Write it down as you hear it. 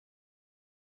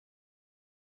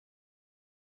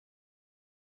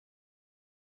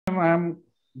I'm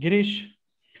Girish,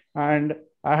 and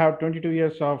I have 22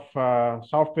 years of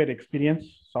software experience,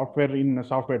 software in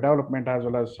software development as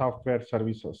well as software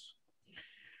services.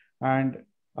 And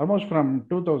almost from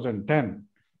 2010,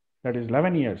 that is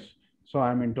 11 years. So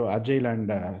I'm into Agile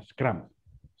and Scrum.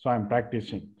 So I'm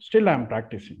practicing, still I'm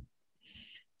practicing.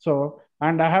 So,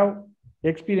 and I have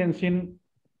experience in,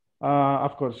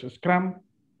 of course, Scrum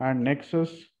and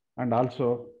Nexus and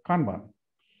also Kanban.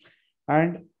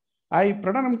 And I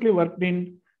predominantly worked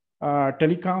in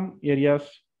telecom areas,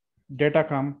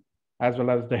 datacom, as well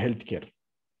as the healthcare.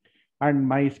 And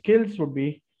my skills would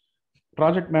be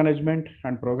project management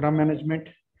and program management,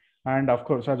 and of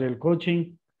course, agile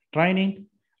coaching, training,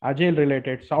 agile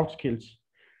related soft skills,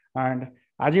 and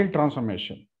agile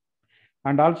transformation,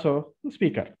 and also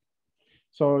speaker.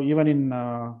 So even in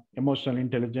emotional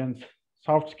intelligence,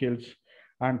 soft skills,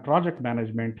 and project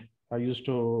management, I used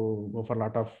to go for a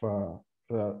lot of,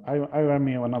 I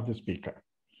am one of the speaker.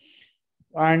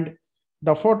 And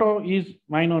the photo is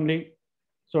mine only.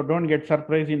 So don't get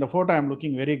surprised. In the photo, I'm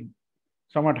looking very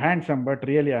somewhat handsome, but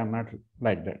really I'm not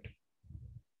like that.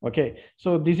 Okay.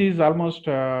 So this is almost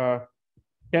 10,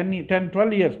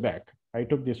 12 years back. I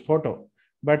took this photo.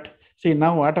 But see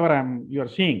now whatever you're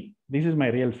seeing, this is my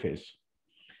real face.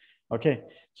 Okay.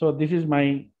 So this is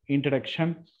my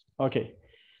introduction. Okay.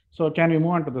 So can we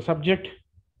move on to the subject?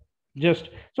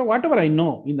 So whatever I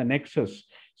know in the Nexus,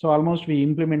 so almost we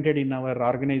implemented in our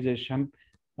organization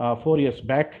 4 years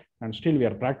back, and still we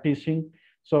are practicing.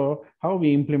 So how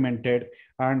we implemented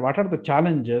and what are the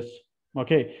challenges?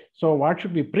 Okay, so what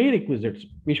should be prerequisites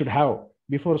we should have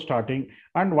before starting,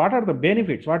 and what are the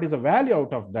benefits? What is the value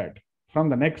out of that from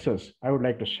the Nexus? I would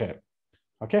like to share.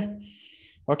 Okay,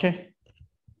 okay,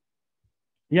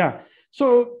 yeah.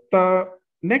 So the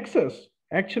Nexus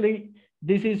actually.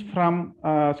 This is from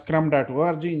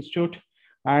Scrum.org Institute,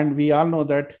 and we all know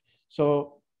that.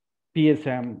 So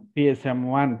PSM,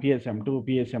 PSM1, PSM2,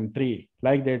 PSM3,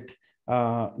 like that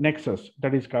Nexus,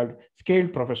 that is called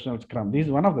Scaled Professional Scrum. This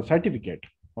is one of the certificate.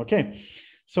 Okay.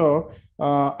 So,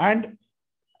 and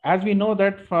as we know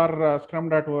that for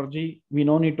Scrum.org, we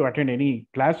no need to attend any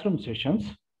classroom sessions.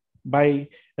 By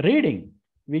reading,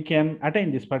 we can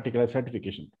attain this particular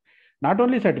certification. Not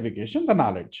only certification, the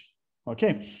knowledge.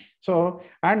 Okay. So,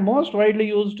 and most widely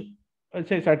used, let's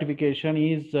say, certification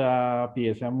is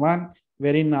PSM1,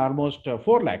 wherein almost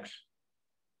 4 lakhs.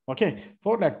 Okay,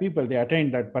 4 lakh people, they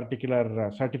attain that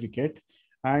particular certificate.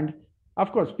 And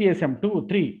of course, PSM2,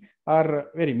 3 are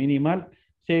very minimal.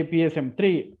 Say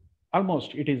PSM3,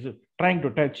 almost it is trying to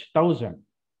touch 1,000.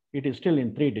 It is still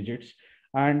in 3 digits.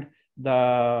 And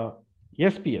the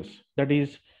SPS, that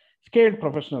is Scaled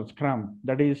Professional Scrum,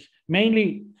 that is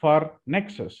mainly for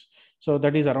Nexus. So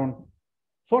that is around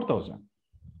 4,000.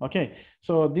 Okay.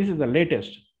 So this is the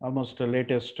latest, almost the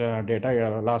latest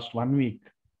data. Last 1 week,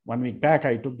 1 week back,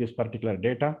 I took this particular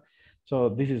data. So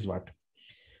this is what.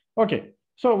 Okay.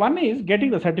 So one is getting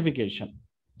the certification.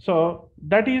 So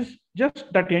that is just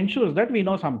that ensures that we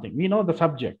know something. We know the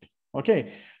subject.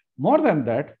 Okay. More than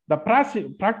that, the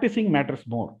practicing matters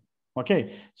more.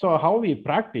 Okay. So how we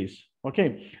practice.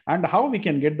 Okay. And how we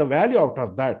can get the value out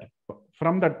of that,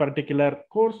 from that particular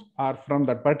course or from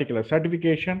that particular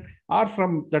certification or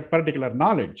from that particular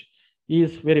knowledge,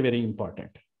 is very, very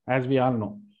important, as we all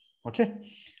know. Okay,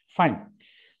 fine.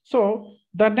 So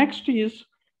the next is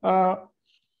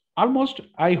almost,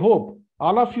 I hope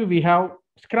all of you, we have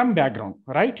Scrum background,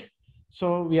 right?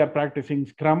 So we are practicing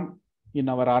Scrum in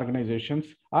our organizations,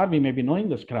 or we may be knowing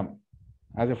the Scrum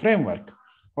as a framework.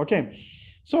 Okay,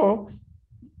 so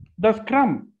the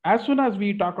Scrum, as soon as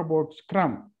we talk about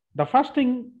Scrum, the first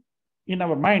thing in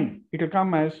our mind, it will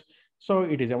come as, so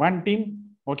it is a one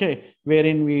team, okay,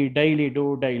 wherein we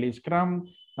do daily Scrum,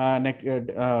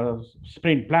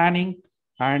 sprint planning,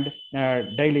 and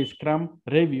daily Scrum,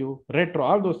 review, retro,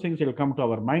 all those things will come to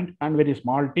our mind, and very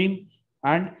small team,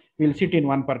 and we'll sit in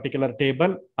one particular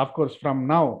table. Of course, from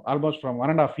now, almost from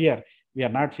 1.5 years, we are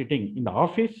not sitting in the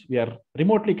office, we are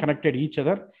remotely connected each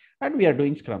other, and we are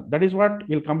doing Scrum. That is what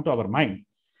will come to our mind.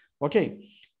 Okay,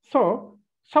 so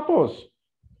suppose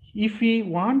if we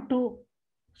want to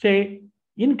say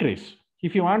increase,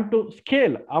 if you want to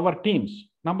scale our teams,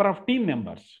 number of team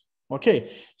members,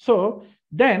 okay, so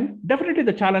then definitely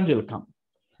the challenge will come.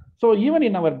 So even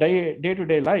in our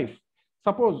day-to-day life,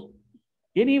 suppose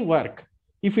any work,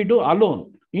 if we do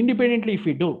alone, independently, if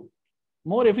we do,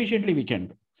 more efficiently we can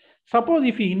do. Suppose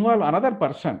if we involve another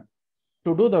person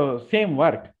to do the same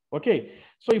work, okay,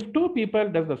 so if 2 people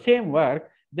does the same work,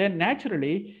 then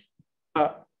naturally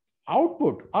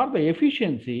output or the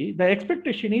efficiency, the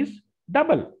expectation is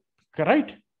double,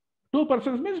 correct? 2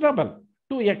 persons means double,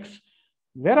 2x.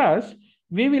 Whereas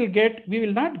we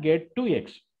will not get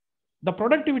 2x. The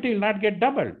productivity will not get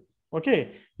doubled.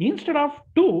 Okay. Instead of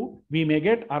 2, we may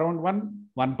get around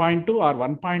 1.2 or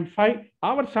 1.5,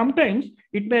 or sometimes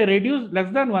it may reduce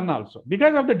less than 1 also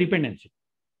because of the dependency.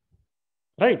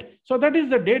 Right. So that is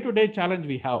the day-to-day challenge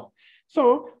we have.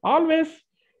 So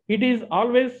it is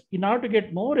always in order to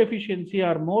get more efficiency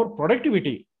or more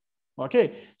productivity.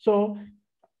 Okay. So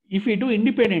if we do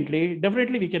independently,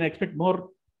 definitely we can expect more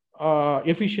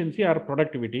efficiency or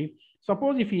productivity.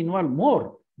 Suppose if we involve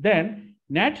more, then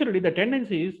naturally the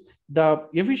tendency is the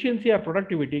efficiency or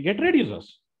productivity get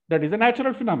reduces. That is a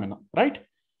natural phenomenon, right?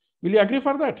 Will you agree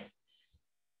for that?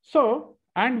 So,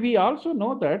 and we also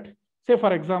know that, say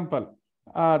for example,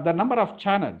 the number of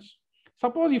channels.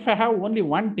 Suppose if I have only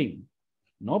one team,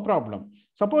 no problem.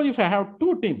 Suppose if I have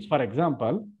two teams, for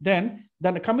example, then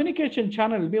the communication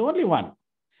channel will be only one.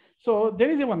 So there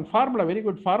is a one formula, very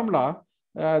good formula,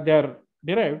 they are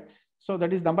derived. So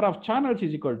that is number of channels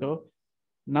is equal to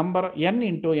number n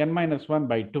into n minus 1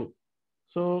 by 2.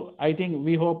 So I think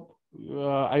I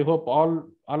hope all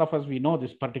of us, we know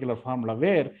this particular formula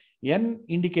where n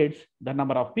indicates the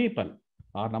number of people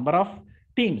or number of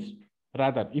teams,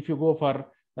 rather, if you go for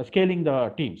scaling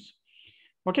the teams.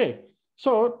 Okay.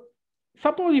 So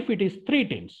suppose if it is 3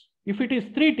 teams, if it is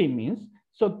 3 team means,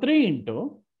 so 3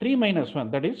 into 3 minus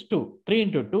 1, that is 2. 3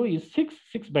 into 2 is 6.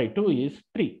 6 by 2 is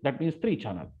 3. That means 3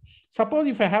 channels. Suppose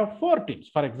if I have 4 teams,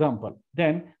 for example,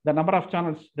 then the number of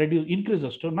channels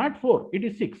increases to not 4, it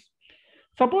is 6.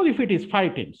 Suppose if it is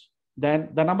 5 teams, then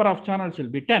the number of channels will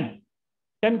be 10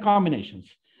 combinations.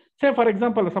 Say, for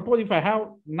example, suppose if I have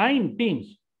 9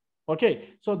 teams, okay,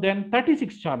 so then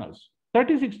 36 channels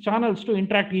to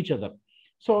interact each other.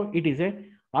 So it is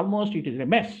almost a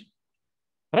mess,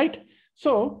 right?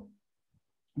 So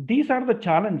these are the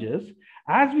challenges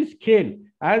as we scale,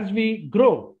 as we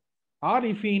grow, or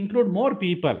if we include more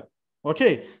people.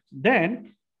 Okay,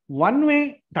 then one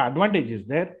way the advantage is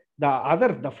there.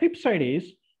 The flip side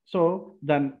is, so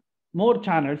then more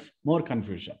channels, more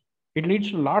confusion. It leads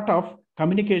to a lot of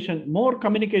communication, more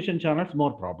communication channels,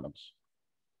 more problems.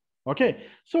 Okay,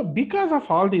 so because of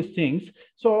all these things,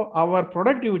 so our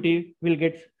productivity will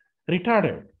get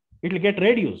retarded. It will get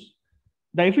reduced.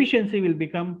 The efficiency will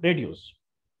become reduced.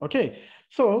 Okay,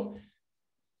 so,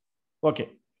 okay.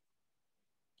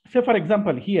 So for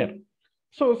example, here,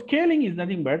 so scaling is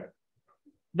nothing but,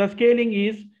 the scaling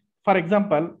is, for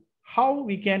example, how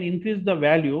we can increase the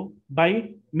value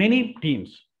by many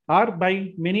teams or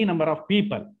by many number of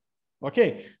people.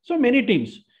 Okay, so many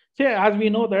teams. Say, as we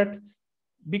know that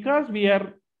because we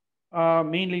are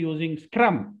mainly using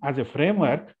Scrum as a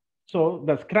framework, so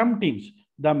the Scrum teams,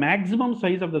 the maximum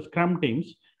size of the Scrum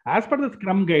teams, as per the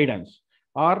Scrum guidance,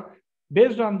 or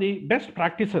based on the best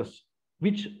practices,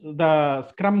 which the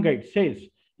Scrum guide says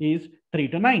is 3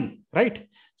 to 9, right?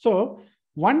 So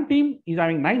one team is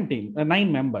having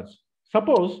 9 members.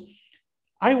 Suppose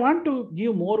I want to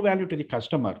give more value to the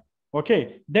customer.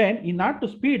 Okay, then in order to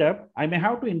speed up, I may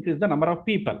have to increase the number of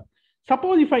people.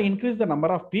 Suppose if I increase the number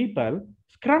of people,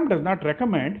 Scrum does not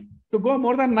recommend to go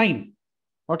more than 9.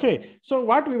 Okay, so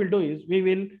what we will do is we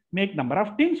will make number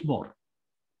of teams more,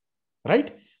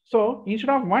 right? So instead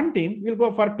of one team, we'll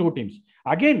go for 2 teams.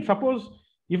 Again, suppose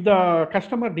if the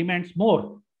customer demands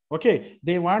more, okay,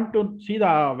 they want to see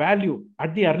the value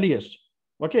at the earliest.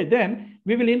 Okay, then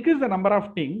we will increase the number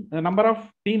of team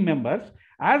members.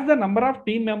 As the number of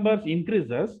team members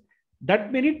increases,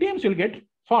 that many teams will get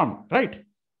formed, right?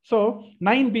 So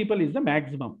 9 people is the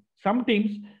maximum. Some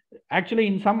teams, actually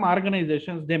in some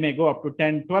organizations, they may go up to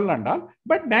 10, 12 and all,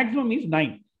 but maximum is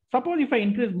 9. Suppose if I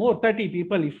increase more, 30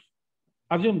 people, if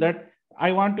assume that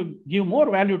I want to give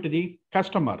more value to the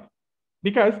customer,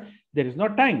 because there is no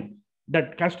time.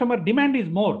 That customer demand is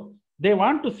more. They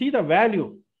want to see the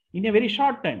value in a very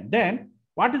short time. Then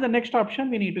what is the next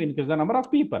option? We need to increase the number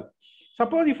of people.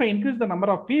 Suppose if I increase the number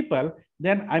of people,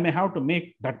 then I may have to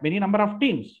make that many number of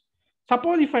teams.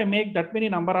 Suppose if I make that many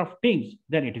number of teams,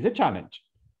 then it is a challenge.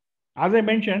 As I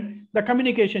mentioned, the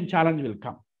communication challenge will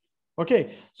come.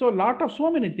 Okay, so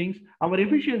so many things, our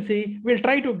efficiency will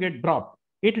try to get dropped.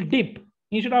 It will dip.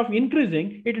 Instead of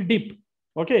increasing, it will dip.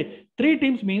 Okay, 3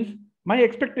 teams means my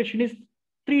expectation is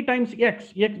 3 times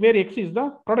X, where X is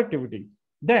the productivity.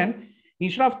 Then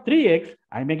instead of 3X,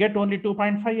 I may get only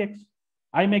 2.5X.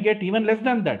 I may get even less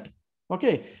than that.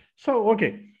 Okay, so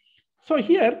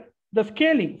here the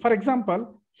scaling, for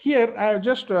example, here I have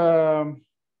just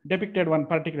depicted one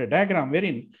particular diagram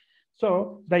wherein,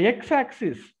 so the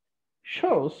X-axis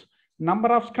shows number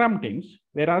of Scrum teams,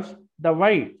 whereas the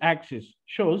Y-axis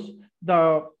shows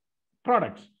the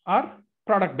products or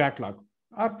product backlog.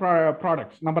 or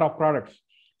products, number of products.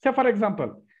 So for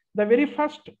example, the very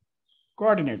first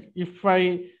coordinate, if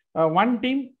I one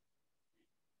team,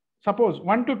 suppose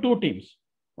 1 to 2 teams,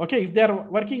 okay, if they are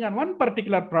working on one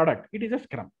particular product, it is a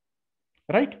Scrum,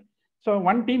 right? So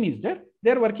one team is there,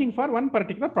 they are working for one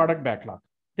particular product backlog,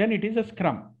 then it is a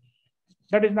Scrum.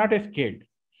 That is not a scaled.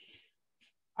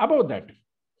 Above that,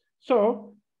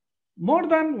 so more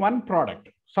than one product,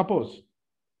 suppose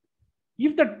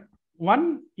if the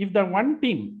one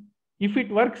team, if it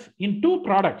works in 2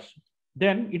 products,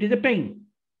 then it is a pain.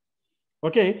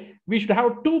 Okay, we should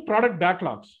have 2 product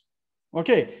backlogs.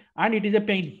 Okay, and it is a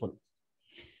painful.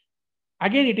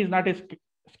 Again, it is not a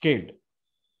scaled.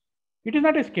 It is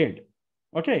not a scaled.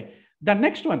 Okay, the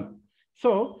next one.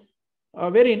 So,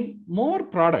 wherein more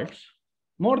products,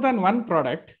 more than one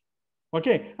product,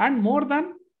 okay, and more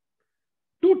than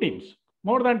 2 teams,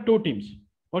 more than 2 teams,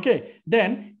 okay,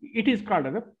 then it is called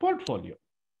as a portfolio,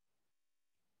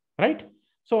 right?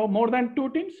 So, more than 2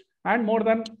 teams and more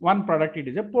than one product, it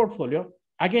is a portfolio.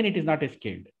 Again, it is not a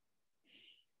scaled.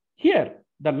 Here,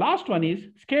 the last one is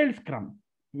scaled Scrum,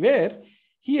 where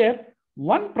here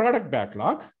one product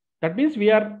backlog, that means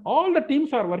all the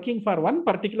teams are working for one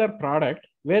particular product,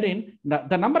 wherein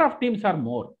the number of teams are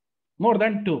more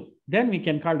than 2. Then we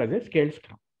can call it as a scaled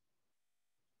Scrum.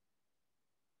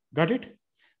 Got it?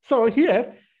 So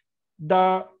here,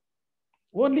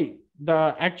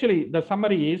 actually the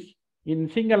summary is in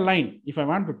single line. If I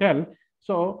want to tell,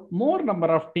 so more number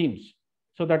of teams.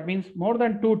 So that means more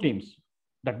than 2 teams.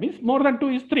 That means more than 2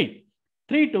 is 3.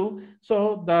 3 to,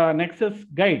 so the Nexus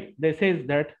guide, they says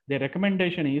that the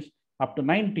recommendation is up to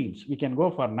 9 teams. We can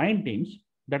go for 9 teams.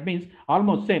 That means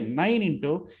almost say 9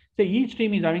 into, say each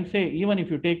team is having, say, even if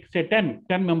you take, say 10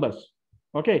 members.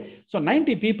 Okay, so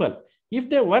 90 people, if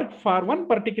they work for one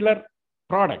particular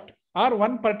product or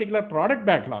one particular product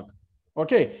backlog,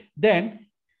 okay, then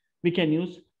we can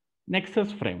use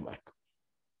Nexus framework.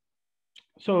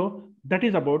 So that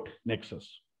is about Nexus.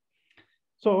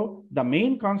 So the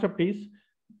main concept is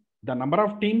the number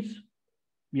of teams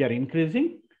we are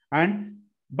increasing,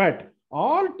 but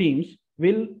all teams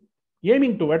will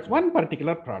aiming towards one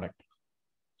particular product.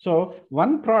 So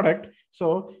one product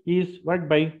is worked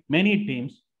by many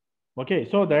teams, okay,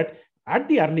 so that at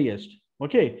the earliest,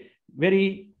 okay,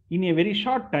 in a very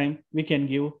short time, we can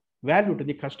give value to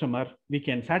the customer, we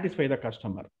can satisfy the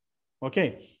customer.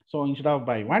 Okay, so instead of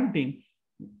by one team,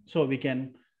 so we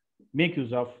can make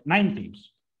use of 9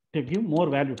 teams to give more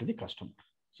value to the customer.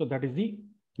 So that is the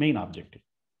main objective.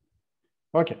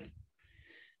 Okay.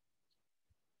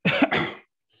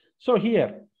 So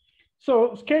here,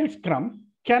 so scale Scrum,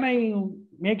 can I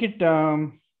make it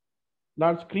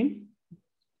large screen?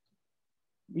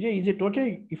 Is it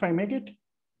okay if I make it?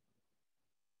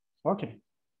 Okay,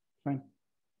 fine.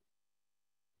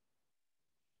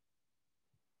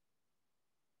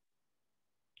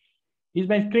 Is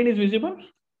my screen is visible?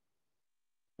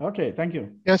 Okay, thank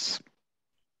you. Yes.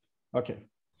 Okay.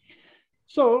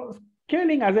 So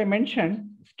scaling, as I mentioned,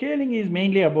 scaling is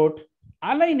mainly about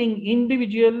aligning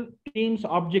individual teams'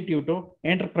 objective to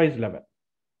enterprise level.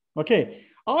 Okay.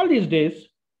 All these days,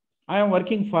 I am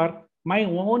working for my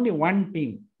only one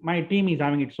team. My team is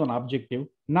having its own objective.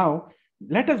 Now,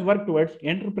 let us work towards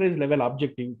enterprise level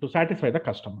objective to satisfy the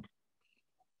customer.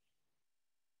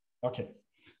 Okay.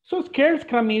 So scaled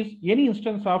Scrum is any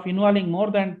instance of involving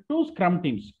more than 2 Scrum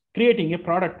teams, creating a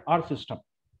product or system.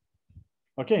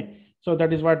 Okay. So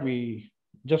that is what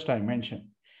I mentioned.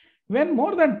 When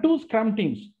more than 2 Scrum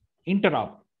teams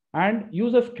interop and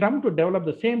use a Scrum to develop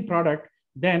the same product,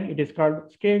 then it is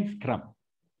called scaled Scrum.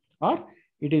 Or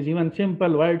it is even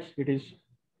simple words, it is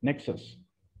Nexus.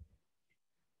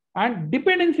 And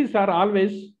dependencies are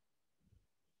always,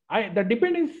 the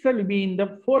dependencies will be in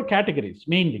the 4 categories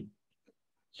mainly.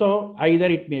 So either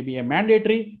it may be a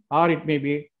mandatory or it may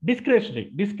be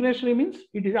discretionary. Discretionary means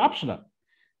it is optional.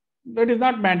 That is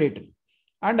not mandatory.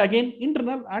 And again,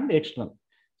 internal and external.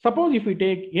 Suppose if we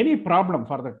take any problem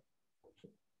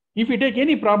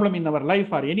in our life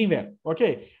or anywhere,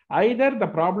 okay, either the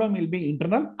problem will be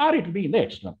internal or it will be in the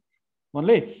external.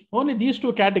 Only these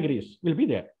 2 categories will be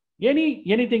there.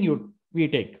 Anything we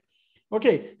take.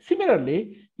 Okay.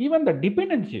 Similarly, even the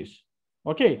dependencies.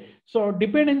 Okay. So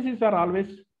dependencies are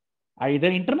always either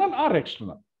internal or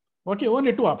external. Okay.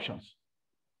 Only 2 options.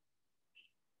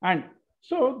 And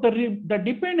so the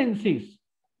dependencies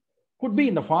could be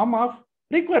in the form of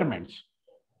requirements.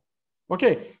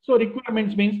 Okay. So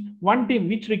requirements means one team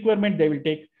which requirement they will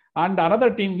take and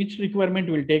another team which requirement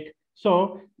will take.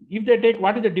 So if they take,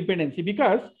 what is the dependency?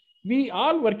 Because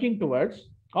all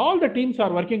the teams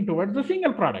are working towards the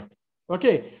single product.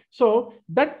 Okay, so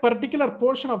that particular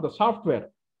portion of the software,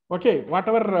 okay,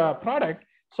 whatever product,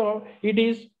 so it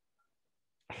is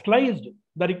sliced,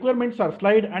 the requirements are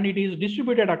sliced and it is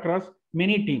distributed across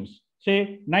many teams,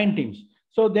 say 9 teams.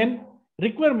 So then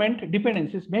requirement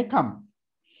dependencies may come,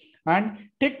 and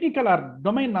technical or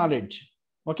domain knowledge.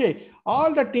 Okay,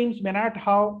 all the teams may not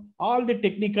have all the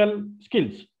technical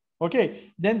skills.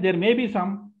 Okay, then there may be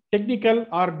some technical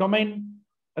or domain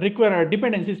required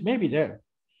dependencies may be there.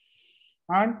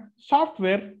 And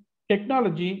software,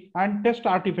 technology, and test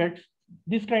artifacts,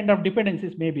 this kind of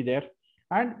dependencies may be there.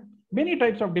 And many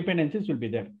types of dependencies will be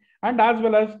there. And as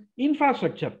well as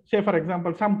infrastructure. Say, for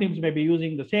example, some teams may be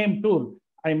using the same tool.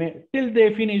 I may, till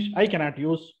they finish, I cannot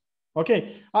use.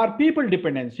 Okay. Or people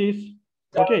dependencies.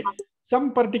 Okay.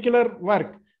 Some particular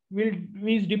work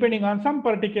is depending on some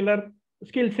particular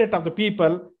skill set of the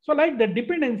people. So like the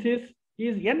dependencies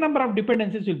is n number of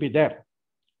dependencies will be there.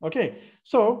 Okay.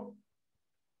 So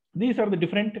these are the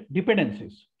different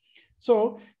dependencies.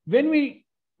 So when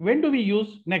do we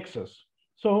use Nexus?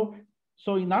 So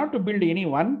in order to build any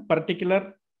one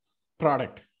particular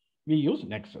product, we use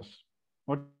Nexus.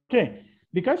 Okay,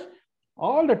 because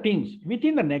all the teams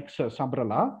within the Nexus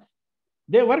umbrella,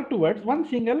 they work towards one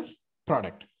single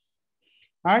product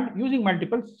and using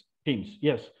multiple teams.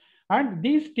 Yes, and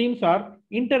these teams are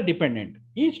interdependent.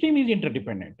 Each team is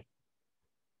interdependent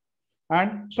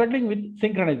and struggling with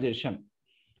synchronization.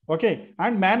 Okay,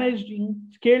 and managing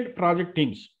scaled project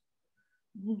teams.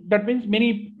 That means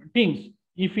many teams.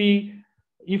 If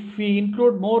we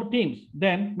include more teams,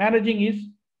 then managing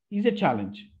is a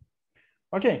challenge.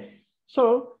 Okay,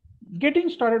 so getting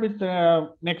started with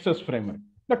the Nexus framework.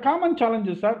 The common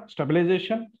challenges are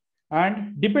stabilization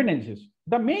and dependencies.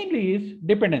 The mainly is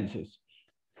dependencies.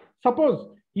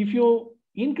 Suppose if you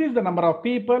increase the number of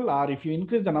people or if you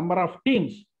increase the number of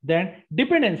teams, then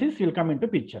dependencies will come into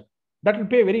picture. That will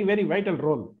play a very, very vital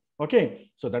role.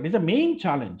 Okay, so that is the main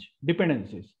challenge,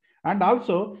 dependencies, and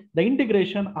also the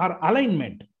integration or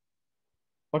alignment.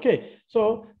 Okay,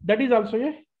 so that is also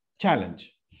a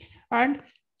challenge. And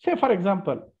say, for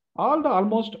example,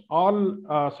 almost all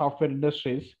software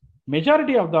industries,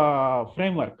 majority of the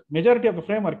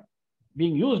framework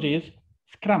being used is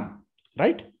Scrum,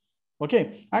 right?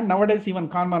 Okay, and nowadays even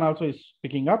Kanban also is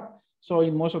picking up. So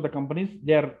in most of the companies,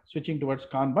 they are switching towards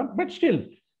Kanban, but still.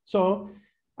 So,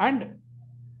 and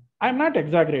I'm not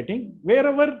exaggerating.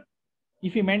 Wherever,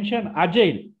 if you mention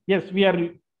Agile, yes, we are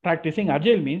practicing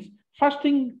Agile means first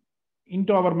thing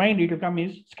into our mind it will come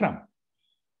is Scrum,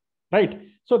 right?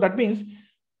 So that means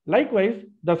likewise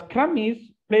the Scrum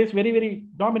plays very, very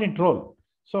dominant role.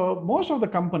 So most of the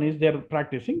companies, they're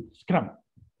practicing Scrum.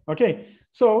 Okay,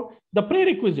 so the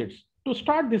prerequisites to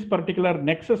start this particular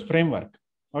Nexus framework.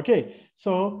 Okay,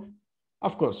 so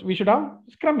of course we should have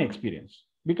Scrum experience,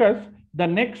 because the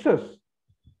Nexus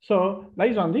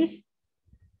lies on the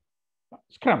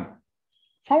Scrum.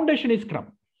 Foundation is Scrum.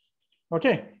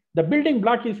 Okay, the building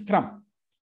block is Scrum.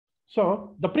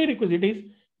 So the prerequisite is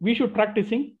we should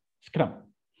practicing Scrum.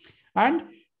 And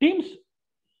teams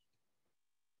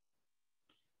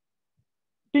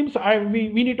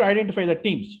we need to identify the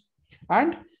teams.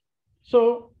 And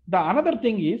so the another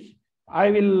thing is, I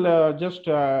will just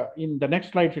in the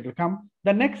next slides it will come,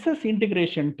 the Nexus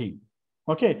integration team.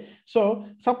 Okay, so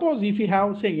suppose if you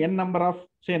have say n number of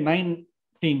say 9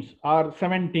 teams or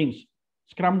 7 teams,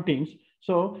 Scrum teams,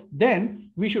 so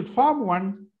then we should form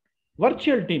one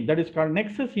virtual team that is called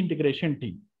Nexus integration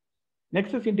team.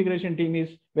 Nexus integration team is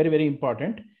very, very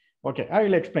important. Okay, I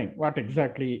will explain what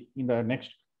exactly in the next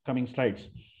coming slides.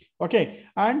 Okay,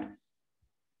 and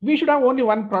we should have only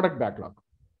one product backlog.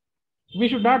 We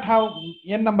should not have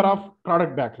n number of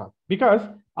product backlog, because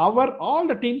all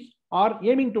the teams are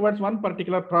aiming towards one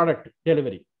particular product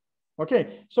delivery.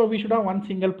 Okay, so we should have one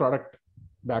single product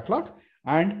backlog,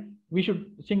 and we should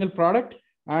single product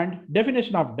and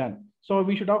definition of done. So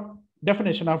we should have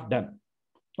definition of done.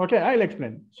 Okay, I'll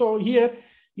explain. So here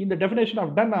in the definition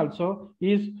of done also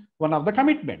is one of the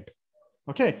commitment.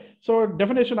 Okay, so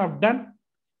definition of done.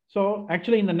 So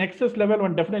actually in the Nexus level,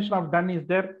 one definition of done is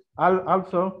there.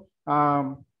 Also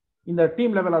in the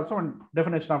team level also one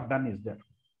definition of done is there.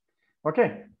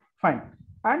 Okay, fine.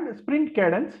 And sprint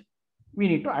cadence we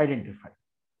need to identify.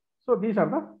 So these are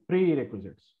the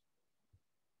prerequisites.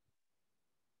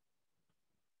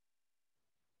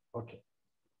 Okay.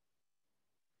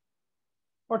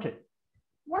 Okay.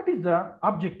 What is the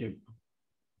objective?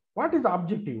 What is the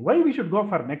objective? Why we should go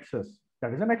for Nexus?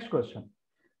 That is the next question.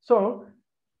 So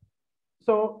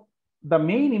the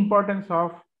main importance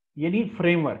of any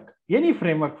framework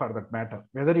for that matter,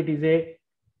 whether it is a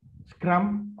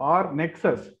Scrum or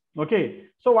Nexus. Okay.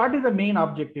 So what is the main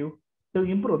objective? to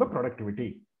improve the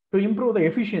productivity, to improve the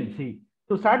efficiency,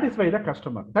 to satisfy the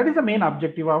customer. That is the main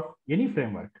objective of any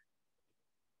framework,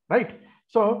 right?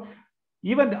 So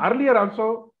even earlier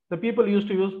also, the people used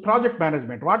to use project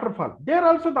management, waterfall. There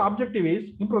also the objective is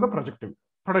improve the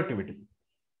productivity.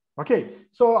 Okay,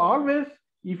 so always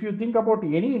if you think about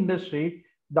any industry,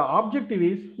 the objective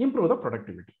is improve the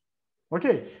productivity.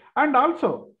 Okay, and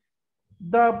also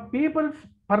the people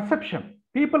perception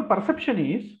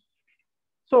is,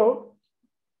 so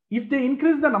if they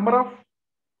increase the number of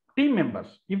team members,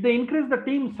 if they increase the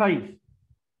team size,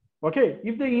 okay,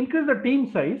 if they increase the team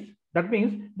size, that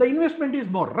means the investment is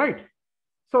more, right?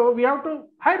 So we have to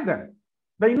hire them.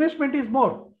 The investment is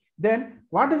more. Then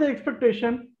what is the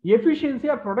expectation? Efficiency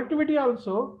or productivity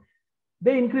also,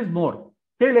 they increase more.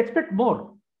 They will expect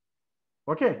more.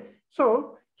 Okay.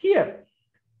 So here,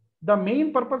 the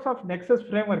main purpose of Nexus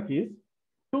framework is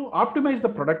to optimize the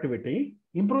productivity,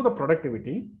 improve the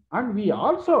productivity, and we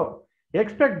also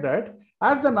expect that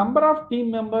as the number of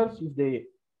team members,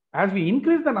 as we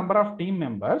increase the number of team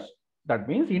members, that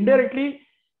means indirectly,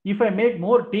 if I make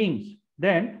more teams,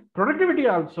 then productivity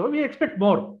also we expect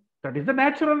more. That is the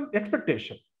natural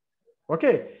expectation.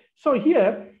 Okay. So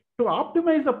here to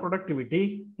optimize the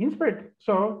productivity,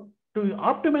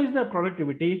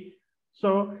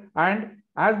 and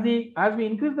as we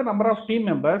increase the number of team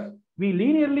members, we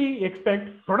linearly expect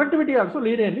productivity also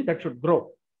linearly that should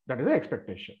grow. That is the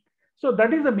expectation. So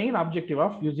that is the main objective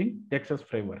of using Nexus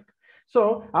framework.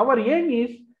 So our aim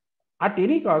is at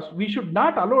any cost, we should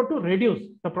not allow to reduce.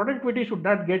 The productivity should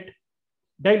not get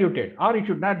diluted, or it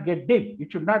should not get dip.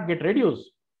 It should not get reduced.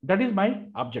 That is my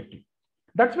objective.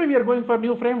 That's why we are going for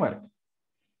new framework.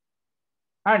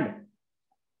 And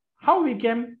how we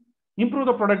can improve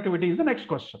the productivity is the next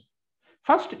question.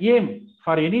 First, aim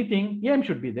for anything, aim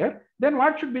should be there. Then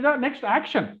what should be the next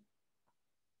action?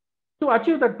 To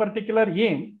achieve that particular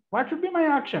aim, what should be my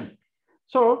action?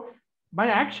 So my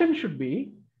action should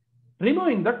be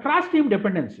removing the cross-team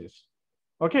dependencies.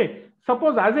 Okay,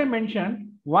 suppose as I mentioned,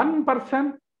 one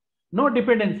person, no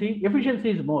dependency, efficiency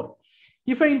is more.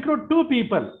 If I include two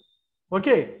people,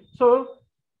 okay, so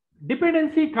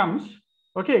dependency comes,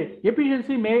 okay,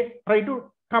 efficiency may try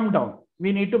to come down.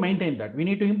 We need to maintain that. We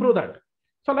need to improve that.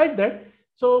 So like that,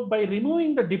 so by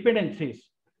removing the dependencies,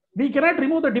 we cannot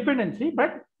remove the dependency,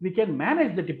 but we can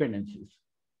manage the dependencies.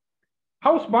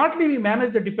 How smartly we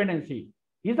manage the dependency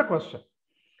is the question.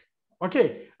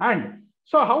 Okay, and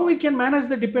so how we can manage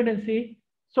the dependency?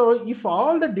 So if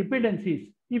all the dependencies,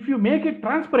 if you make it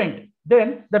transparent,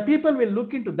 then the people will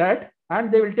look into that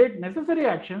and they will take necessary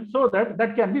action so that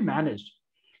that can be managed.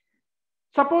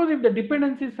 Suppose if the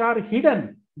dependencies are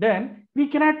hidden, then we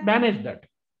cannot manage that.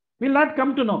 We'll not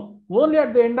come to know. Only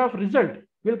at the end of result,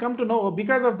 we'll come to know, oh,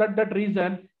 because of that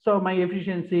reason, so my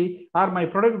efficiency or my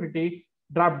productivity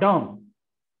dropped down.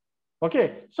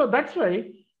 Okay, so that's why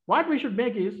what we should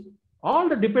make is all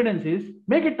the dependencies,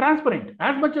 make it transparent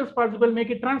as much as possible, make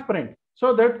it transparent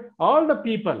so that all the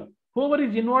people, whoever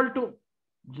is involved to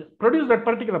produce that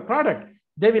particular product,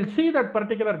 they will see that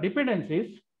particular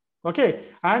dependencies, okay,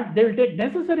 and they will take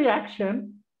necessary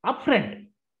action upfront,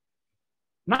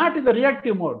 not in the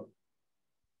reactive mode,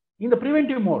 in the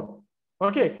preventive mode.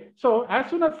 Okay, so as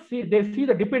soon as they see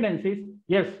the dependencies,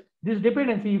 yes, this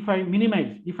dependency, if I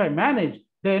minimize, if I manage,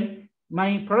 then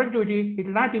my productivity, it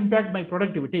will not impact my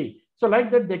productivity. So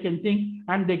like that, they can think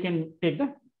and they can take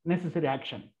the necessary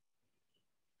action.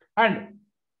 And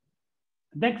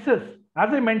Nexus, as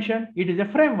I mentioned, it is a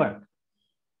framework.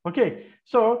 Okay,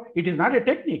 so it is not a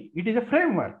technique, it is a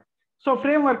framework. So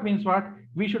framework means what?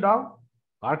 We should have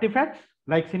artifacts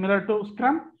like similar to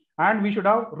Scrum, and we should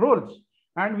have roles,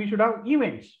 and we should have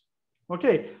events.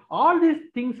 Okay, all these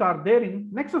things are there in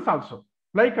Nexus also,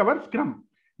 like our Scrum,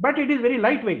 but it is very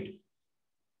lightweight.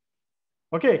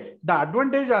 Okay, the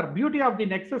advantage or beauty of the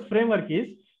Nexus framework is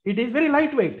it is very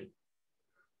lightweight.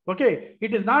 Okay,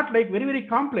 it is not like very, very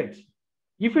complex.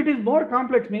 If it is more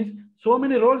complex means so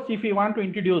many roles, if we want to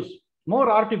introduce more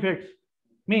artifacts,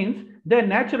 means then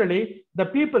naturally the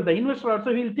people, the investor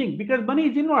also will think because money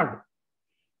is involved.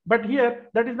 But here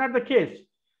that is not the case.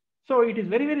 So it is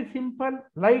very, very simple,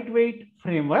 lightweight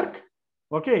framework.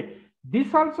 Okay, this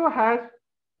also has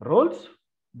roles,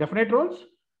 definite roles.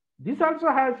 This also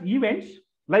has events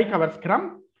like our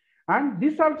Scrum, and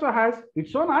this also has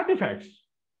its own artifacts.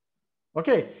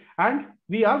 Okay, and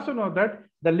we also know that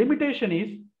the limitation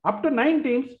is up to 9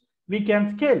 teams, we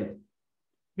can scale.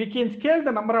 We can scale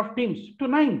the number of teams to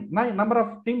 9. Number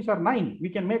of teams are 9. We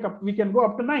can go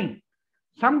up to 9.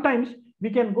 Sometimes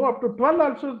we can go up to 12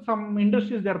 also. Some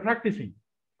industries, they are practicing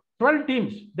 12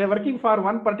 teams. They're working for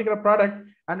one particular product,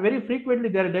 and very frequently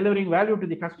they are delivering value to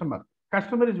the customer.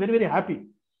 customer is very, very happy.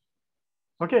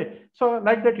 Okay, so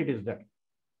like that it is there.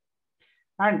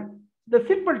 And the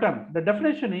simple term, the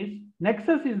definition is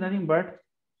Nexus is nothing but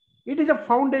it is a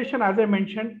foundation, as I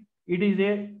mentioned, it is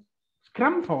a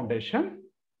Scrum foundation.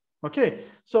 Okay,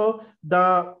 so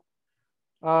the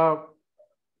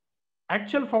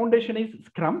actual foundation is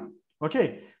Scrum.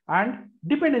 Okay, and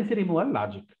dependency removal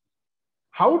logic.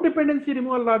 How dependency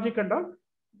removal logic and all?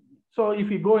 So if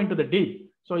we go into the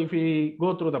deep, so if we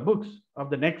go through the books of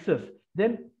the Nexus,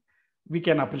 then we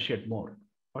can appreciate more.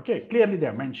 Okay, clearly they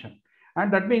are mentioned.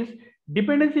 And that means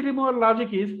dependency removal logic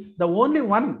is the only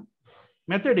one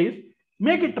method is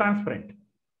make it transparent.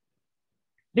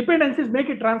 Dependencies make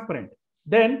it transparent.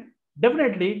 Then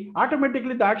definitely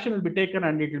automatically the action will be taken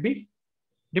and it will be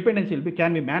dependency will be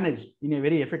can be managed in a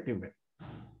very effective way.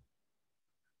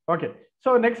 Okay,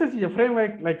 so Nexus is a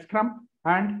framework like Scrum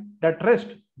and that rest,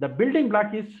 the building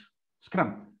block is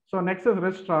Scrum. So Nexus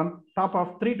rests on top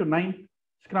of 3 to 9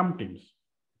 Scrum teams.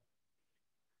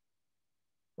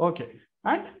 Okay,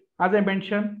 and as I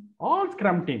mentioned, all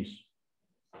Scrum teams,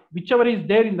 whichever is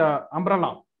there in the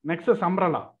umbrella, Nexus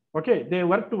umbrella, okay, they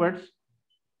work towards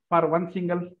for one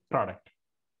single product.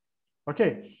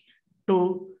 Okay,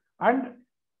 and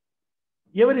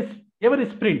every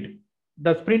sprint,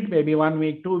 the sprint may be 1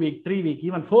 week, 2 weeks, 3 weeks,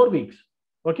 even 4 weeks.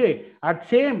 Okay, at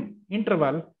same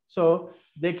interval, so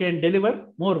they can deliver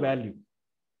more value.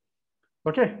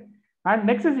 Okay, and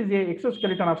Nexus is a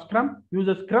exoskeleton of Scrum,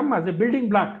 uses Scrum as a building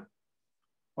block.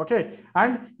 Okay,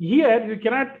 and here you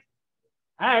cannot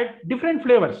add different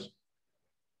flavors.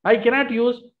 I cannot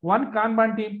use one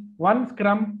Kanban team, one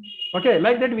Scrum. Okay,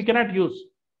 like that we cannot use.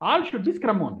 All should be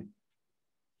Scrum only.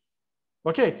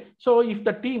 Okay, so if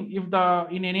the team, if the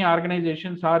in any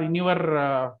organizations or in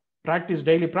your practice,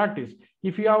 daily practice,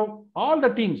 if you have all the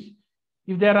teams,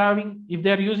 if they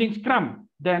are using Scrum,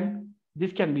 then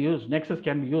this can be used. Nexus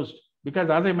can be used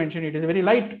because, as I mentioned, it is a very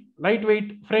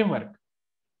lightweight framework.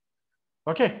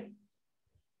 Okay,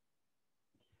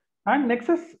 and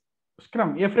Nexus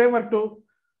Scrum, a framework to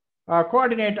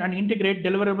coordinate and integrate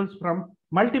deliverables from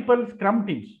multiple Scrum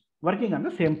teams working on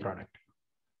the same product.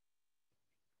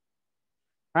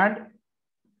 And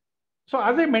so,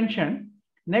 as I mentioned,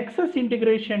 Nexus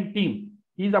integration team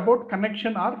is about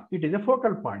connection or it is a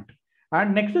focal point.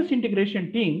 And Nexus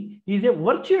integration team is a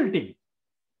virtual team.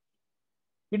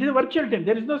 It is a virtual team.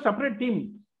 There is no separate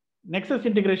team, Nexus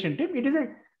integration team. It is a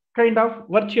kind of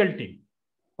virtual team.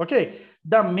 Okay,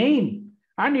 the main,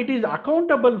 and it is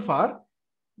accountable for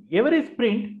every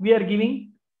sprint. We are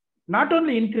giving not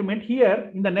only increment here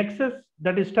in the Nexus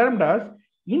that is termed as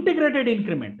integrated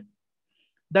increment.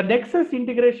 The Nexus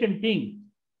integration team,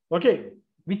 okay,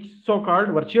 which so-called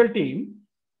virtual team,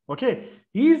 okay,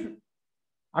 is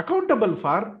accountable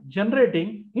for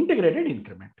generating integrated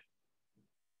increment.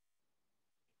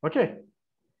 Okay,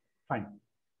 fine.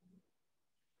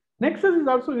 Nexus is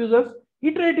also uses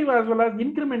iterative as well as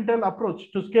incremental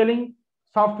approach to scaling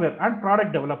software and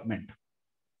product development.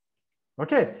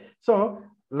 Okay, so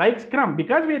like Scrum,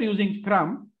 because we are using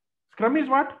Scrum, Scrum is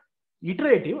what?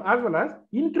 Iterative as well as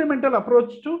incremental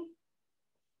approach to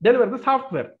deliver the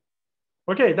software.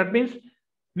 Okay, that means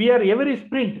we are every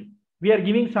sprint, we are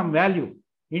giving some value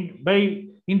in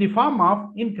the form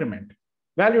of increment,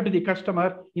 value to the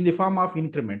customer in the form of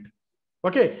increment.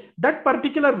 Okay, that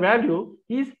particular value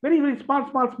is very, very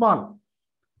small.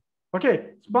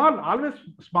 Okay,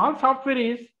 small software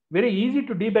is very easy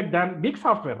to debug than big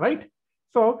software, right?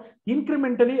 So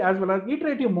incrementally as well as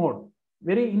iterative mode,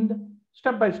 very in the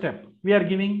step by step, we are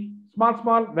giving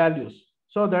small values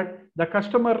so that the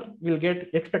customer will get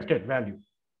expected value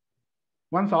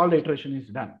once all the iteration is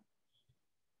done.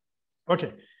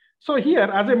 Okay, so here,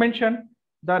 as I mentioned,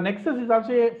 the Nexus is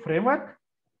also a framework.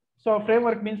 So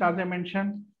framework means, as I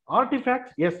mentioned,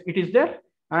 artifacts, yes, it is there,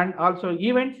 and also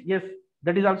events, yes,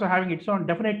 that is also having its own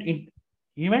definite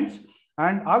events,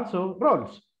 and also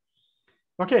roles.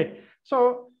 Okay,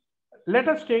 so let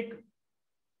us take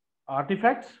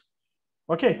artifacts.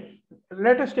 Okay,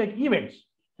 let us take events.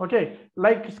 Okay,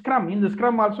 like Scrum. In the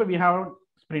Scrum also we have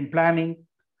sprint planning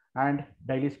and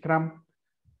daily Scrum,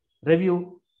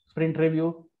 review, sprint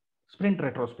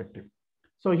retrospective.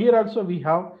 So here also we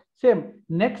have same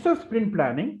Nexus sprint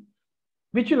planning,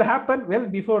 which will happen well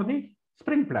before the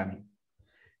sprint planning.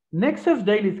 Nexus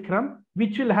daily Scrum,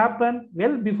 which will happen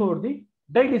well before the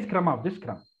daily Scrum of the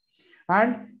Scrum.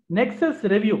 And Nexus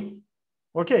review.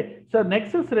 Okay, so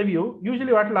Nexus review,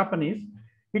 usually what will happen is,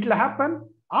 it will happen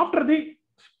after the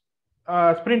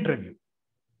sprint review.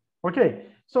 Okay,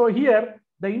 so here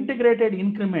the integrated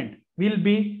increment will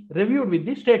be reviewed with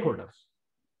the stakeholders,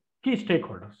 key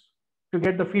stakeholders, to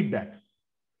get the feedback.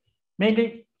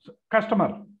 Mainly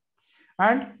customer.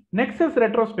 And Nexus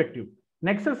retrospective.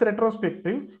 Nexus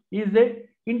retrospective is a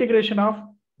integration of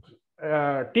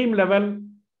team level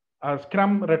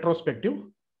Scrum retrospective,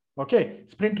 okay,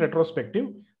 sprint retrospective,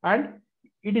 and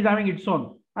it is having its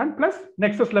own, and plus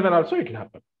Nexus level also it will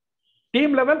happen.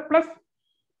 Team level plus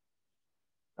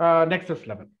Nexus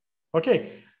level,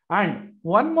 okay. And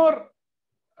one more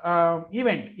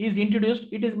event is introduced.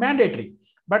 It is mandatory,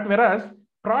 but whereas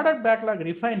product backlog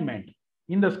refinement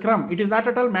in the Scrum, it is not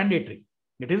at all mandatory.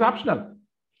 It is optional.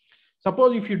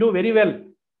 Suppose if you do very well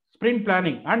sprint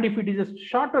planning, and if it is a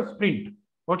shorter sprint,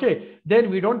 okay, then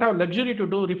we don't have luxury to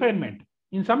do refinement.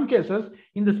 In some cases,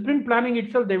 in the sprint planning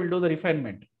itself, they will do the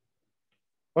refinement.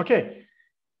 Okay.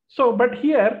 So, but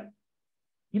here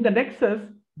in the Nexus,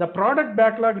 the product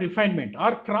backlog refinement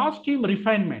or cross-team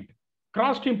refinement,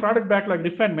 cross-team product backlog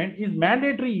refinement is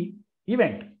mandatory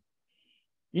event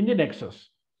in the Nexus.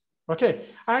 Okay.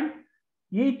 And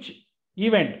each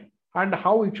event and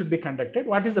how it should be conducted,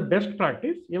 what is the best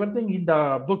practice, everything in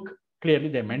the book clearly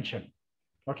they mention.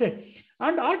 Okay.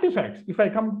 And artifacts,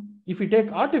 if we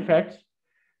take artifacts,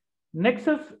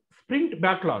 Nexus sprint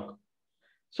backlog.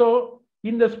 So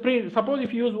in the sprint, suppose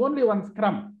if you use only one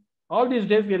Scrum, all these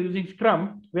days we are using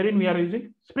Scrum, wherein we are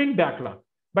using sprint backlog,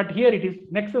 but here it is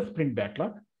Nexus sprint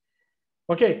backlog.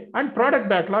 Okay. And product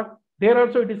backlog, there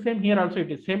also it is same, here also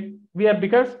it is same.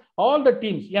 Because all the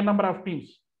teams, a number of teams,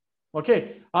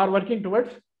 okay, are working towards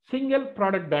single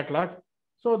product backlog.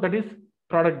 So that is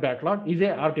product backlog is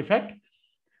a artifact.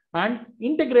 And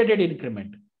integrated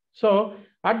increment. So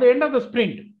at the end of the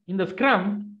sprint, in the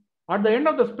Scrum, at the end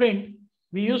of the sprint,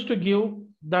 we used to give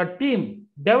the team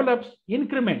develops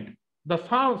increment, the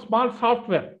small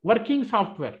software, working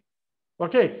software.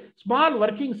 Okay, small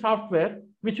working software,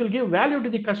 which will give value to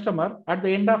the customer at the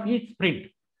end of each sprint.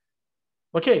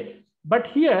 Okay, but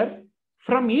here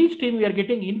from each team, we are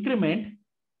getting increment.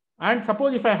 And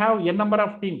suppose if I have a number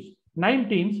of teams, 9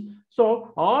 teams,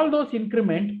 so all those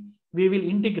increment, we will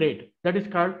integrate. That is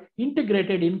called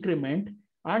integrated increment.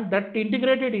 And that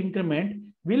integrated increment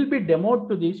will be demoed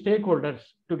to the stakeholders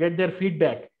to get their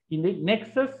feedback in the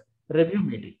Nexus review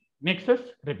meeting. Nexus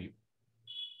review.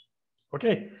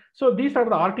 Okay. So these are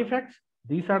the artifacts.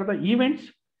 These are the events.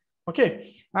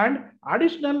 Okay. And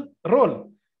additional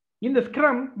role. In the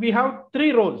Scrum, we have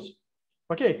 3 roles.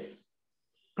 Okay.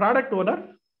 Product owner.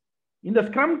 In the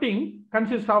Scrum team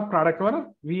consists of product owner.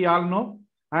 We all know.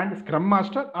 And Scrum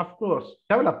Master, of course,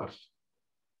 developers,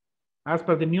 as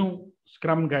per the new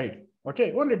Scrum guide.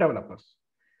 Okay, only developers.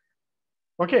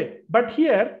 Okay, but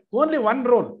here only one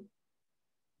role.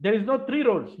 There is no 3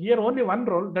 roles. Here only one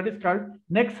role, that is called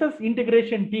Nexus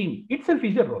integration team. Itself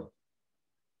is a role.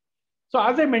 So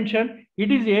as I mentioned,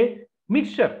 it is a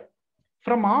mixture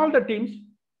from all the teams.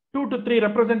 2 to 3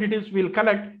 representatives will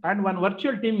collect and one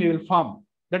virtual team we will form.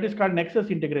 That is called Nexus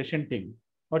integration team.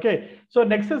 Okay, so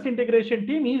Nexus integration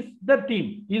team is the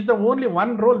team, is the only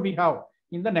one role we have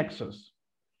in the Nexus.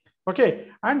 Okay,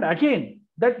 and again,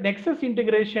 that Nexus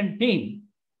integration team,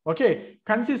 okay,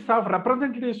 consists of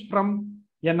representatives from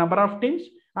a number of teams,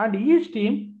 and each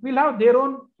team will have their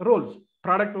own roles: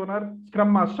 product owner,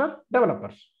 Scrum Master,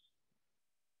 developers.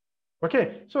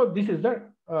 Okay, so this is the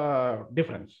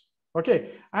difference.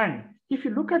 Okay, and if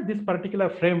you look at this particular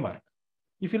framework,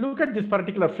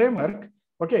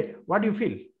 okay, what do you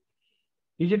feel?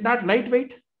 Is it not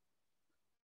lightweight?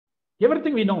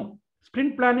 Everything we know.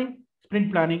 Sprint planning.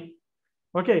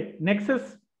 Okay,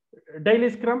 Nexus, daily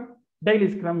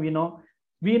Scrum, we know.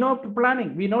 We know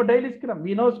planning, we know daily Scrum,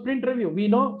 we know sprint review, we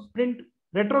know sprint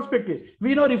retrospective,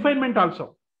 we know refinement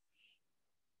also.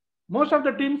 Most of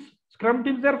the teams, Scrum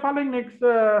teams, they are following next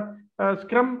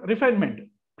Scrum refinement,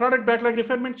 product backlog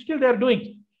refinement, still they are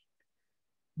doing.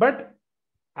 But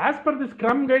as per the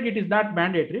Scrum guide, it is not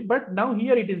mandatory, but now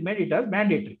here it is made it as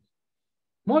mandatory.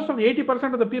 Most of the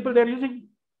 80% of the people, they are using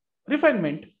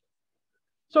refinement.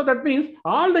 So that means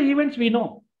all the events we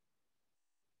know.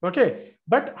 Okay,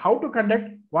 but how to conduct,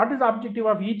 what is the objective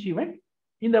of each event?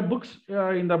 In the books,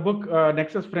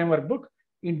 Nexus framework book,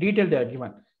 in detail they are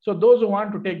given. So those who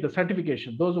want to take the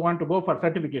certification, those who want to go for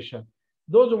certification,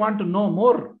 those who want to know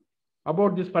more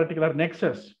about this particular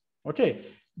Nexus, okay,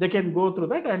 they can go through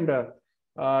that, and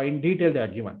in detail they are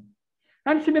given.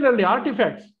 And similarly,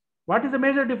 artifacts. What is the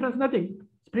major difference? Nothing.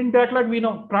 Sprint backlog we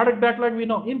know, product backlog we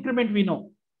know, increment we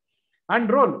know. And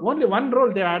role, only one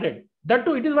role they added. That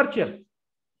too, it is virtual.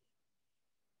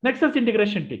 Nexus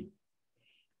integration team.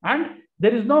 And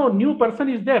there is no new person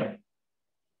is there.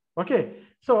 Okay.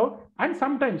 So, and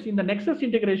sometimes in the Nexus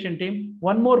integration team,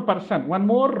 one more person, one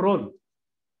more role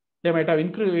they might have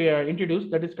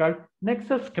introduced, that is called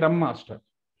Nexus Scrum Master.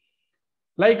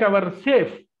 Like our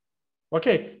SAFE,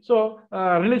 Okay, so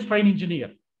release train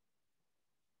engineer.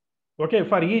 Okay,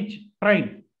 for each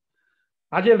train,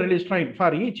 agile release train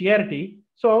for each ART.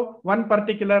 So one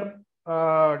particular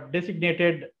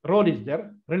designated role is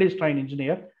there, release train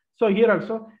engineer. So here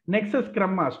also Nexus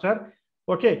Scrum Master.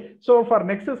 Okay, so for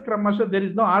Nexus Scrum Master, there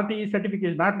is no RTE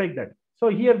certification, not like that. So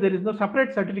here there is no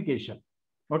separate certification.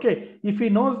 Okay, if he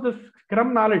knows the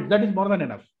Scrum knowledge, that is more than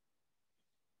enough.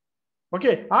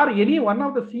 Okay, or any one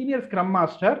of the senior Scrum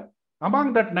Master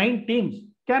among that 9 teams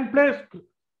can play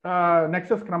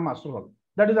Nexus Scrum Master role.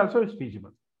 That is also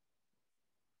feasible.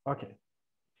 Okay.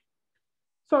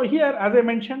 So here, as I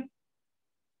mentioned,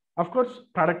 of course,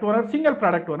 product owner, single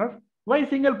product owner. Why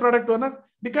single product owner?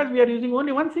 Because we are using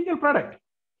only one single product.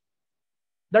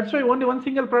 That's why only one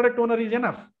single product owner is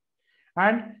enough.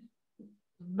 And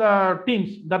the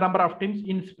teams, the number of teams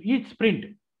in each sprint,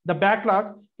 the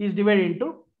backlog is divided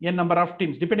into n number of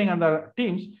teams. Depending on the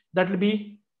teams, that will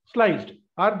be sliced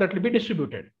or that will be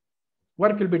distributed.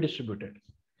 Work will be distributed.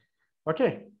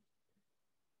 Okay.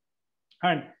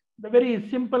 And the very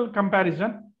simple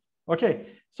comparison. Okay.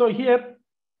 So here,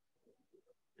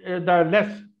 the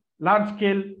less large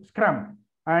scale Scrum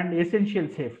and essential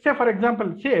safe. Say, for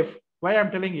example, safe, why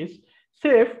I'm telling is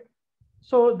safe.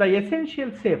 So the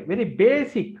essential safe, very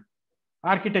basic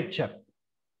architecture.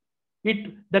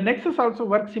 The Nexus also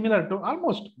works similar to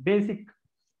almost basic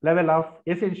level of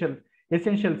essential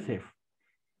safe.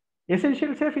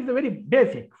 Essential safe is a very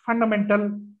basic,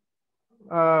 fundamental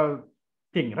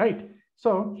thing, right?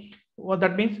 So what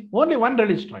that means, only one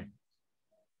release train.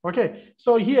 Okay,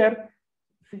 so here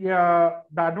the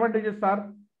advantages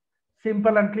are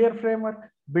simple and clear framework,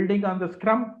 building on the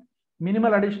Scrum,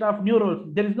 minimal addition of new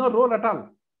roles. There is no role at all.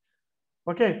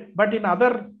 Okay, but in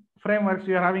other frameworks,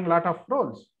 we are having a lot of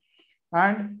roles.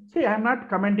 And see, I'm not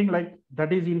commenting like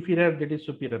that is inferior, that is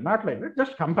superior, not like that,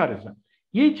 just comparison.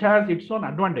 Each has its own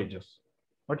advantages.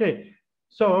 Okay,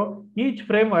 so each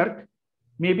framework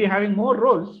may be having more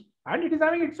roles and it is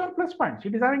having its own plus points.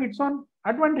 It is having its own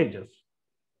advantages.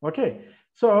 Okay,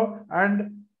 so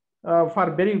and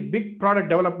for very big product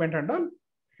development and all,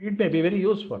 it may be very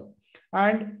useful.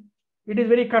 And it is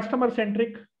very customer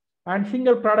centric and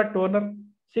single product owner,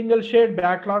 single shared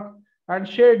backlog and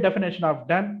shared definition of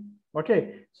done.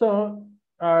 Okay, so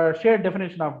shared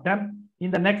definition of done.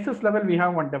 In the Nexus level, we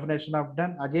have one definition of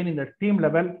done. Again, in the team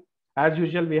level, as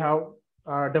usual, we have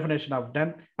definition of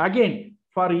done. Again,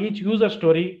 for each user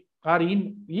story or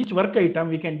in each work item,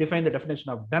 we can define the definition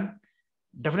of done.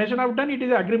 Definition of done, it is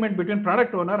an agreement between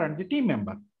product owner and the team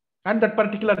member and that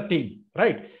particular team,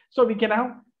 right? So we can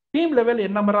have team level a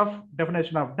number of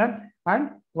definition of done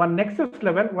and one Nexus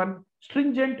level, one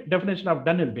stringent definition of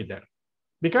done will be there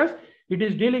because it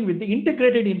is dealing with the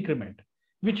integrated increment,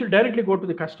 which will directly go to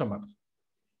the customer.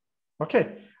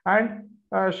 Okay, and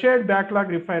shared backlog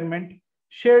refinement,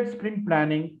 shared sprint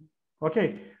planning,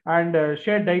 okay, and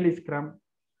shared daily Scrum,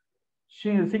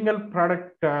 single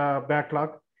product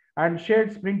backlog, and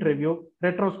shared sprint review,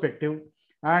 retrospective,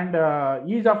 and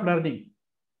ease of learning,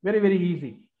 very, very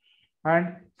easy.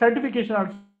 And certification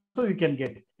also you can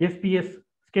get. SPS,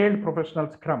 Scaled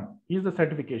Professional Scrum, is the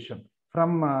certification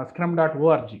from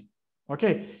scrum.org.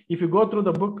 Okay, if you go through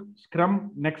the book,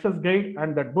 Scrum Nexus Guide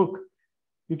and that book,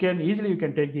 you can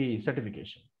take the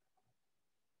certification.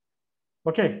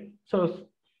 Okay, so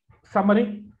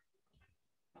summary.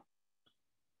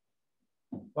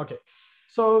 Okay,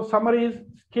 so summary is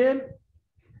scale,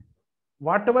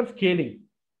 whatever scaling.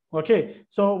 Okay,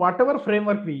 so whatever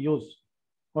framework we use,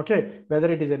 okay, whether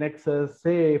it is an Nexus,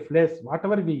 Safe, Less,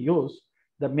 whatever we use,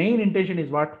 the main intention is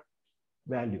what?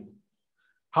 Value.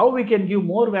 How we can give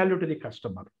more value to the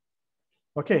customer.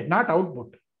 Okay, not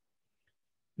output.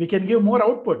 We can give more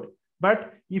output,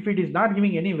 but if it is not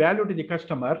giving any value to the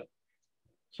customer,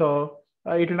 so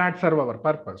it will not serve our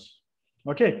purpose.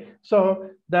 Okay,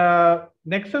 so the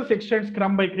Nexus extends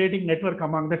Scrum by creating network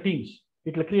among the teams.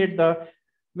 It will create the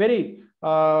very,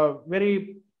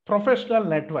 very professional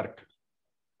network.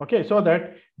 Okay, so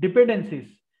that dependencies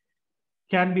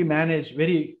can be managed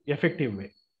very effective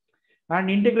way. And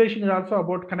integration is also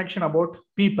about connection about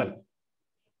people.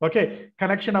 Okay,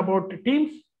 connection about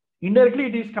teams. Indirectly,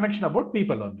 it is connection about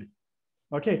people only.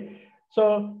 Okay,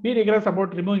 so be rigorous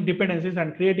about removing dependencies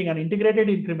and creating an integrated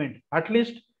increment, at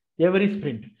least every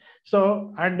sprint.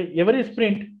 So, and every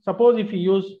sprint, suppose if you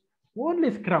use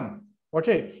only Scrum,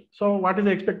 okay, so what is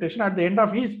the expectation at the end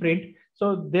of each sprint?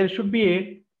 So there should be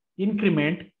a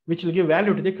increment which will give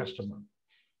value to the customer.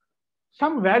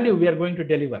 Some value we are going to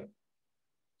deliver.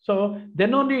 So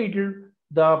then only it will,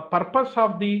 the purpose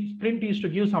of the sprint is to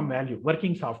give some value,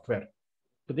 working software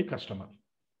to the customer.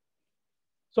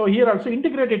 So here also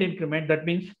integrated increment, that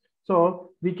means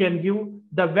So we can give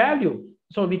the value.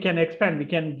 So we can expand, we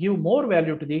can give more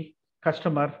value to the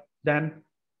customer than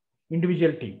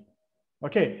individual team.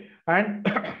 Okay. And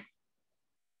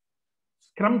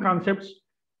Scrum concepts.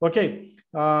 Okay.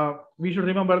 We should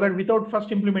remember that without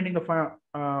first implementing the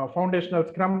foundational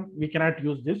Scrum, we cannot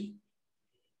use this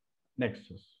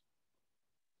Nexus.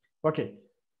 Okay.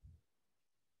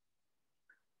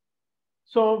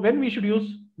 So when we should use,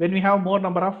 when we have more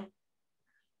number of,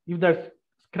 if the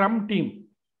Scrum team,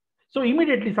 so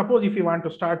immediately, suppose if you want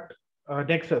to start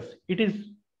Nexus, it is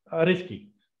risky.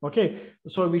 Okay.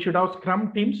 So we should have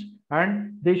Scrum teams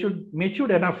and they should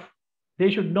mature enough. They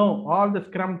should know all the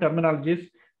Scrum terminologies.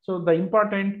 So the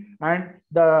important and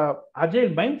the agile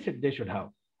mindset they should have,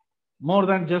 more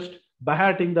than just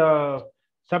behatting the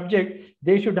subject.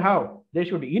 They should have, they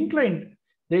should incline,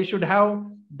 they should have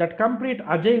that complete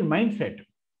agile mindset.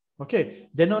 Okay.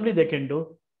 Then only they can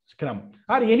do Scrum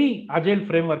or any agile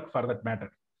framework for that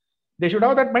matter. They should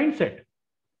have that mindset.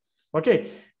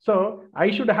 Okay. So I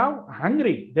should have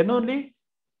hungry. Then only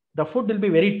the food will be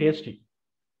very tasty.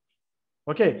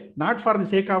 Okay. Not for the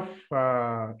sake of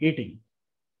eating.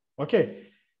 Okay.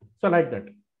 So like that.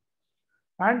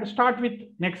 And start with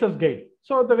Nexus guide.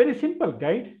 So the very simple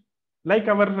guide, like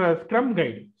our Scrum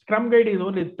guide. Scrum guide is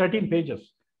only 13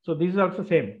 pages. So this is also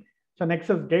same. So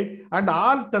Nexus guide and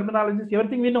all terminologies,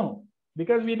 everything we know,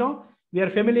 because we know we are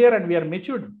familiar and we are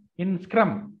matured in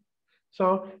Scrum.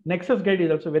 So Nexus guide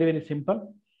is also very, very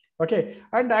simple. Okay.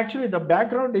 And actually the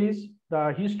background is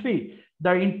the history.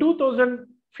 In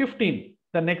 2015,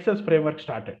 the Nexus framework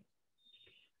started.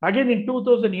 Again in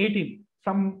 2018,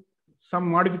 some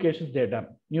modifications they done,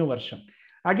 new version.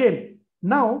 Again,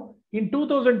 now in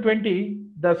 2020,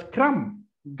 the Scrum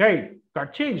guide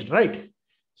got changed, right?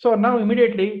 So now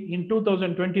immediately in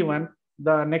 2021,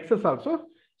 the Nexus also.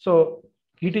 So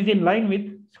it is in line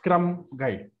with Scrum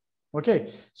guide.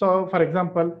 Okay. So for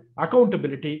example,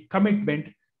 accountability, commitment,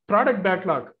 product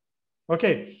backlog.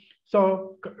 Okay.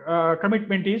 So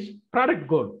commitment is product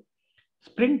goal,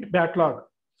 sprint backlog,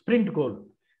 sprint goal.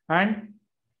 And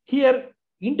here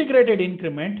integrated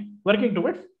increment working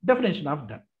towards definition of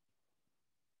done.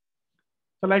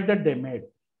 So like that they made.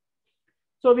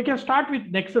 So we can start with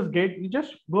Nexus guide. You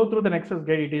just go through the Nexus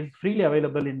guide. It is freely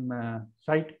available in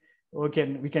site. We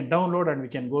can download and we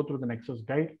can go through the Nexus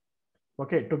guide.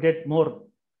 Okay, to get more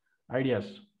ideas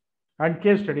and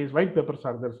case studies, white papers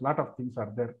are there. A lot of things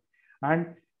are there.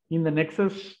 And in the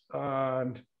Nexus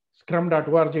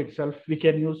Scrum.org itself, we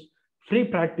can use free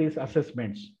practice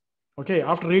assessments. Okay,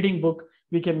 after reading book,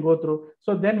 we can go through.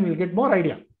 So then we'll get more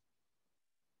idea.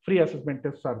 Free assessment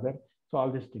tests are there. So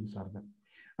all these things are there.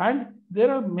 And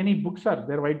there are many books are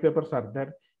there, white papers are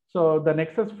there. So the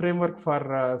Nexus framework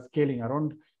for scaling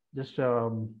around just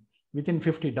within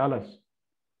 $50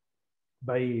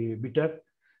 by Bitter.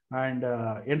 And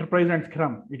Enterprise and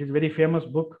Scrum, it is very famous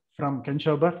book from Ken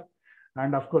Schauber.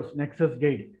 And of course, Nexus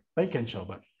Guide by Ken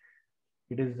Schauber.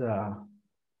 It is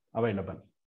available.